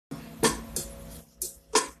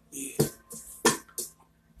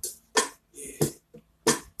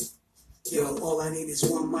All I need is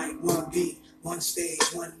one mic, one beat, one stage,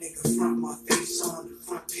 one nigga front, my face on the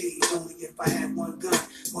front page. Only if I had one gun,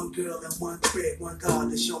 one girl and one crib, one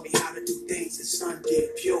God to show me how to do things the sun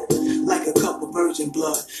did, pure like a cup of virgin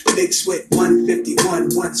blood, mixed with 151.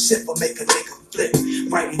 One sip will make a nigga flip.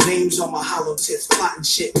 Writing names on my hollow tips, plotting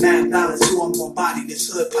shit, mad dollars. Who I'm gonna body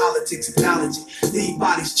this hood politics ecology. Leave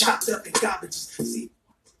bodies chopped up in garbages. See.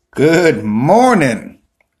 Good morning.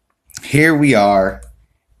 Here we are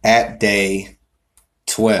at day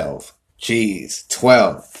 12. Jeez,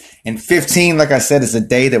 12. And 15, like I said, is a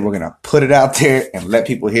day that we're going to put it out there and let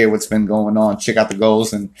people hear what's been going on. Check out the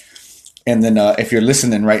goals. And then if you're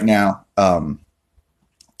listening right now, I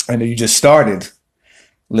know you just started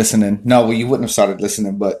listening. No, well, you wouldn't have started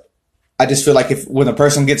listening. But I just feel like when a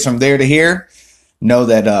person gets from there to here, know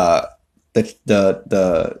that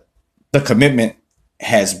the commitment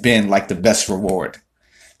has been like the best reward.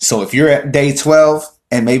 So if you're at day 12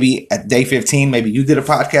 and maybe at day 15, maybe you did a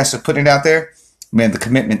podcast and put it out there, man, the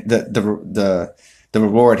commitment, the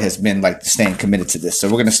reward has been like staying committed to this. So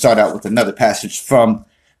we're going to start out with another passage from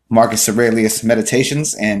Marcus Aurelius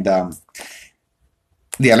Meditations. And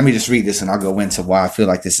let me just read this and I'll go into why I feel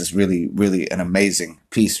like this is really, really an amazing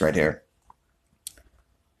piece right here.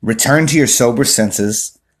 Return to your sober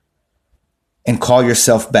senses and call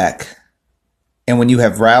yourself back. And when you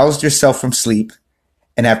have roused yourself from sleep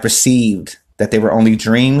and have perceived that they were only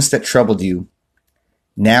dreams that troubled you,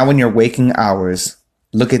 now in your waking hours,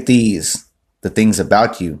 look at these, the things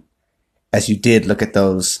about you, as you did look at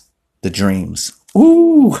those, the dreams.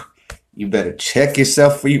 Ooh, you better check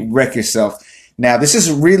yourself before you wreck yourself. Now, this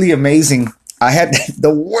is really amazing. I had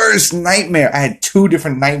the worst nightmare. I had 2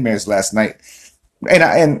 different nightmares last night.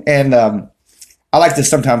 And I like to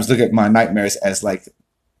sometimes look at my nightmares as like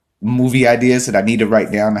movie ideas that I need to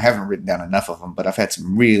write down. I haven't written down enough of them, but I've had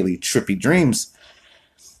some really trippy dreams.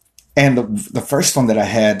 And the first one that I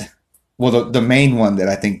had, well, the main one that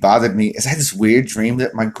I think bothered me is I had this weird dream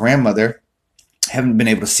that my grandmother, haven't been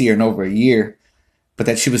able to see her in over a year, but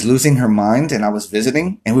that she was losing her mind and I was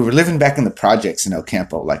visiting and we were living back in the projects in El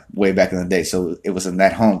Campo, like way back in the day. So it was in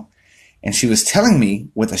that home. And she was telling me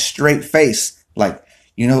with a straight face, like,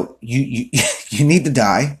 you know, you need to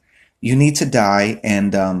die. You need to die,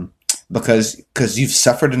 and because you've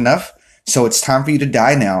suffered enough, so it's time for you to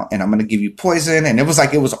die now. And I'm going to give you poison. And it was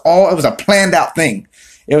a planned out thing.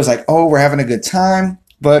 It was like, oh, we're having a good time,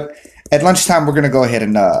 but at lunchtime we're going to go ahead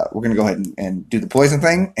and do the poison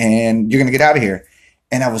thing, and you're going to get out of here.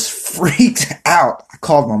 And I was freaked out. I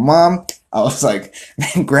called my mom. I was like,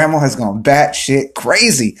 man, Grandma has gone batshit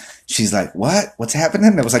crazy. She's like, what? What's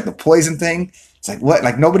happening? It was like the poison thing. It's like, what?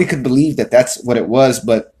 Like nobody could believe that that's what it was,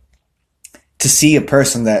 but to see a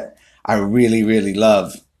person that I really, really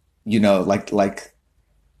love, you know, like,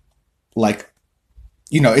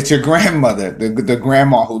 you know, it's your grandmother, the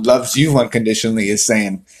grandma who loves you unconditionally is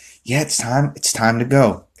saying, yeah, it's time to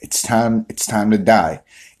go. It's time to die.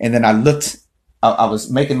 And then I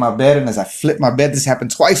was making my bed, and as I flipped my bed, this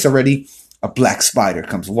happened twice already, a black spider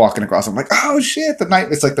comes walking across. I'm like, oh shit,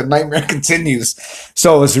 it's like the nightmare continues.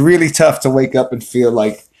 So it was really tough to wake up and feel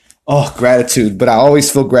like, oh, gratitude. But I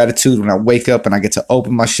always feel gratitude when I wake up and I get to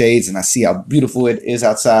open my shades and I see how beautiful it is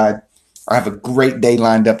outside. I have a great day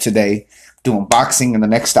lined up today, doing boxing in the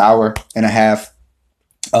next hour and a half.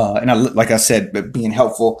 And like I said, being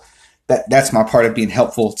helpful, that's my part of being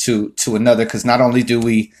helpful to another. Because not only do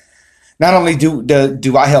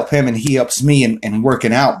I help him and he helps me in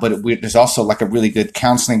working out, but there's also like a really good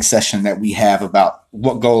counseling session that we have about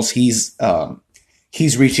what goals he's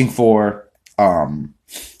reaching for,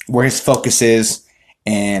 where his focus is,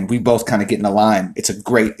 and we both kind of get in a line. It's a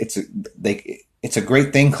great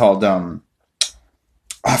thing called,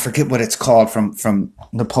 I forget what it's called from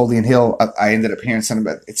Napoleon Hill. I ended up hearing something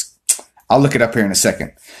about I'll look it up here in a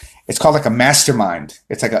second. It's called like a mastermind.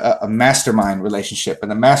 It's like a mastermind relationship,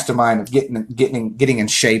 and the mastermind of getting in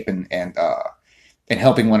shape and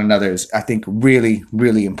helping one another is, I think, really,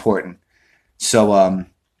 really important. So,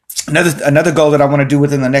 another goal that I want to do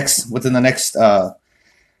within the next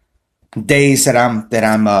days that I'm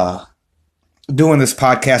doing this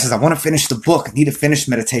podcast is I want to finish the book. I need to finish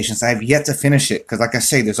Meditations. I have yet to finish it because, like I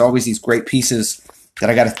say, there's always these great pieces that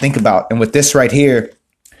I got to think about. And with this right here,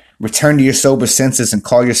 return to your sober senses and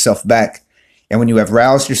call yourself back. And when you have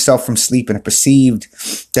roused yourself from sleep and have perceived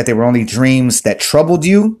that they were only dreams that troubled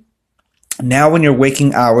you, now in your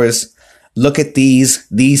waking hours, look at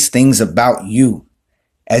these things about you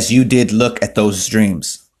as you did look at those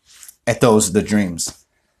dreams, the dreams.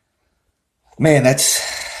 Man, that's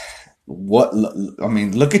what, I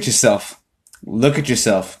mean, look at yourself. Look at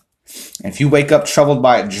yourself. And if you wake up troubled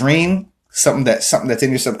by a dream, something that's in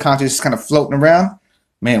your subconscious kind of floating around,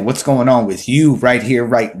 man, what's going on with you right here,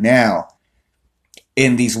 right now,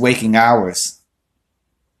 in these waking hours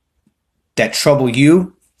that trouble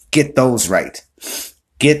you? Get those right.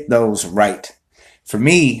 Get those right. For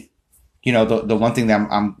me, you know, the one thing that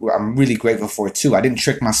I'm really grateful for too, I didn't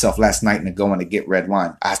trick myself last night into going to get red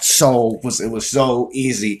wine. It was so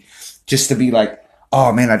easy just to be like,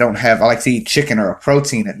 oh man, I like to eat chicken or a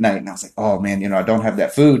protein at night. And I was like, oh man, you know, I don't have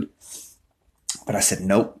that food. But I said,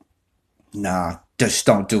 nope, nah, just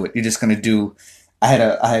don't do it. You're just going to do, I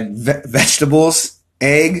had vegetables,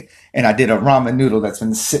 egg, and I did a ramen noodle that's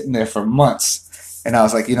been sitting there for months. And I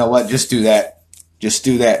was like, you know what? Just do that. Just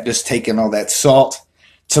do that. Just take in all that salt.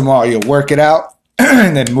 Tomorrow you'll work it out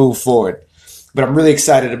and then move forward. But I'm really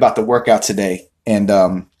excited about the workout today. And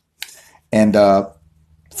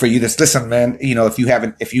for you that's listen, man, you know, if you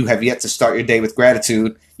have yet to start your day with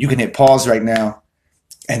gratitude, you can hit pause right now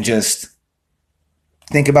and just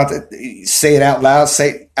think about say it out loud,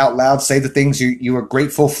 say the things you are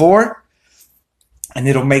grateful for, and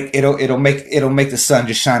it'll make the sun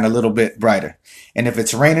just shine a little bit brighter. And if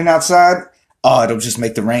it's raining outside, it'll just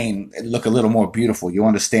make the rain look a little more beautiful. You'll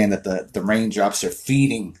understand that the raindrops are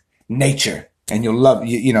feeding nature, and you'll love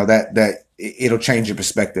that it'll change your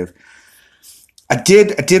perspective. I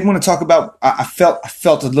did want to talk about, I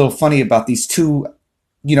felt a little funny about these two,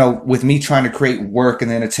 you know, with me trying to create work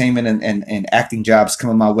and entertainment and acting jobs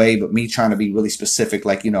coming my way, but me trying to be really specific,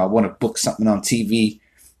 like, you know, I want to book something on TV,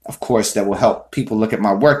 of course, that will help people look at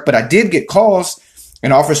my work. But I did get calls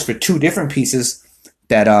and offers for two different pieces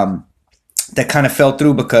that kind of fell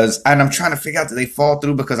through and I'm trying to figure out, did they fall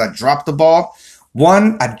through because I dropped the ball?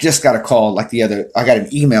 One, I just got a call like the other. I got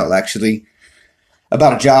an email actually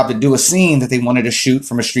about a job to do a scene that they wanted to shoot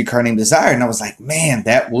from A Streetcar Named Desire. And I was like, man,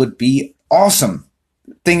 that would be awesome.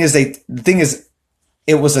 The thing is,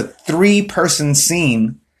 it was a 3-person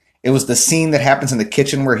scene. It was the scene that happens in the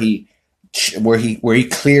kitchen where he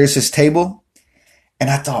clears his table. And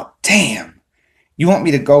I thought, damn, you want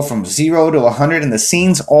me to go from 0 to 100 and the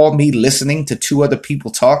scene's all me listening to 2 other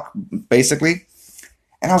people talk, basically.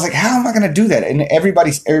 And I was like, how am I going to do that? And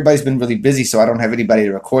everybody's been really busy, so I don't have anybody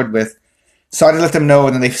to record with. So I let them know,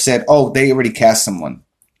 and then they said, oh, they already cast someone.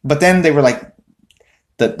 But then they were like,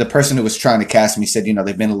 the person who was trying to cast me said, you know,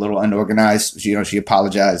 they've been a little unorganized. You know, she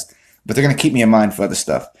apologized, but they're going to keep me in mind for other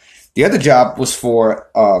stuff. The other job was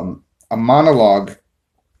for a monologue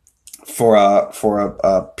for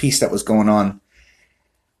a piece that was going on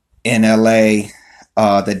in LA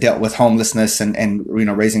that dealt with homelessness and you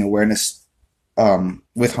know, raising awareness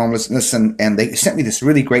with homelessness. And they sent me this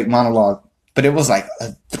really great monologue, but it was like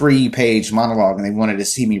a 3-page monologue and they wanted to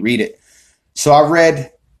see me read it. So I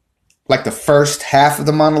read like the first half of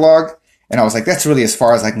the monologue and I was like, that's really as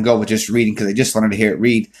far as I can go with just reading, because they just wanted to hear it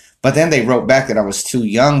read. But then they wrote back that I was too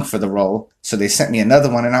young for the role. So they sent me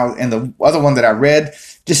another one, and the other one that I read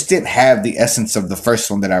just didn't have the essence of the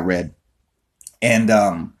first one that I read. And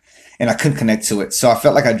I couldn't connect to it. So I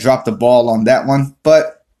felt like I dropped the ball on that one,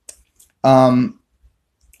 but I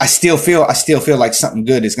still feel like something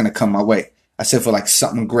good is going to come my way. I still feel like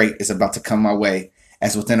something great is about to come my way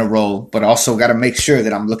as within a role, but also got to make sure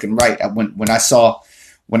that I'm looking right. When I saw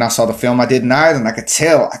the film I did in Ireland, I could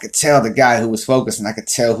tell the guy who was focused, and I could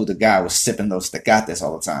tell who the guy was sipping those The Got This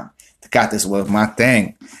all the time. The Got This was my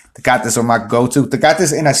thing. The Got This was my go-to. The Got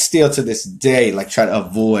This, and I still to this day like try to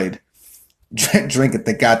avoid drinking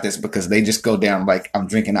The Got This because they just go down like I'm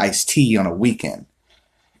drinking iced tea on a weekend.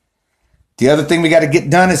 The other thing we got to get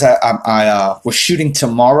done is we're shooting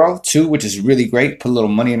tomorrow too, which is really great. Put a little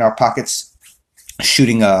money in our pockets,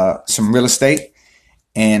 shooting some real estate,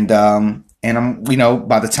 and I'm, you know,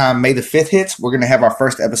 by the time May the 5th hits, we're gonna have our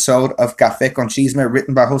first episode of Café con Chisme,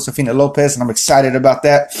 written by Josefina Lopez, and I'm excited about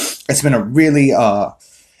that. It's been a really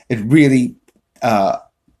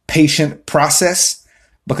patient process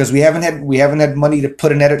because we haven't had money to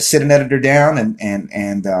put sit an editor down,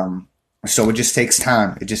 and so it just takes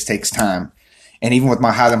time. It just takes time. And even with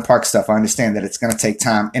my Highland Park stuff, I understand that it's going to take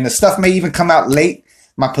time. And the stuff may even come out late.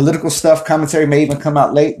 My political stuff, commentary may even come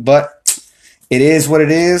out late, but it is what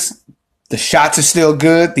it is. The shots are still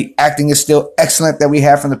good. The acting is still excellent that we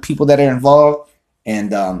have from the people that are involved.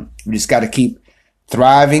 And we just got to keep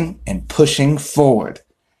thriving and pushing forward.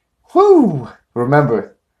 Whew.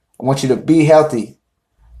 Remember, I want you to be healthy.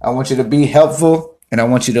 I want you to be helpful. And I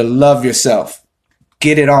want you to love yourself.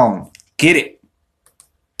 Get it on. Get it.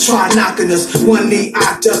 Try knocking us, one knee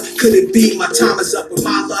knocked up. Could it be my time is up? With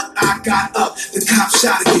my luck, I got up. The cop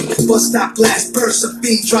shot again. Bus stop glass burst. A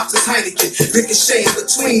fiend drops his Heineken. Ricocheting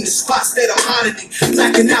between the spots that I'm hiding in.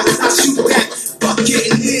 Blacking out as I shoot back. Buck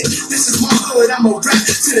getting hit. This is my hood. I'm a rap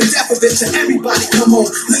to the death of it. To everybody, come on.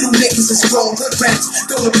 Little niggas is grown. Good rats.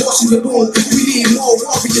 Don't abortion the boom. We need more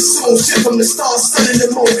warrior souls. Shit from the stars, sun and the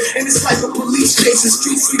moon. And it's like a police chasing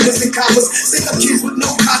street sweepers and coppers. Sing up kids with no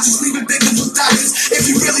conscience, leaving victims with doctors. If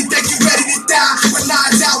you really think you're ready to die, when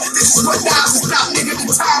Nas out, this is what Nas is not, nigga,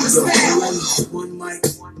 the time is now. One mic,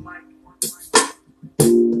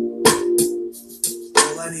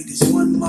 all I need is one mic.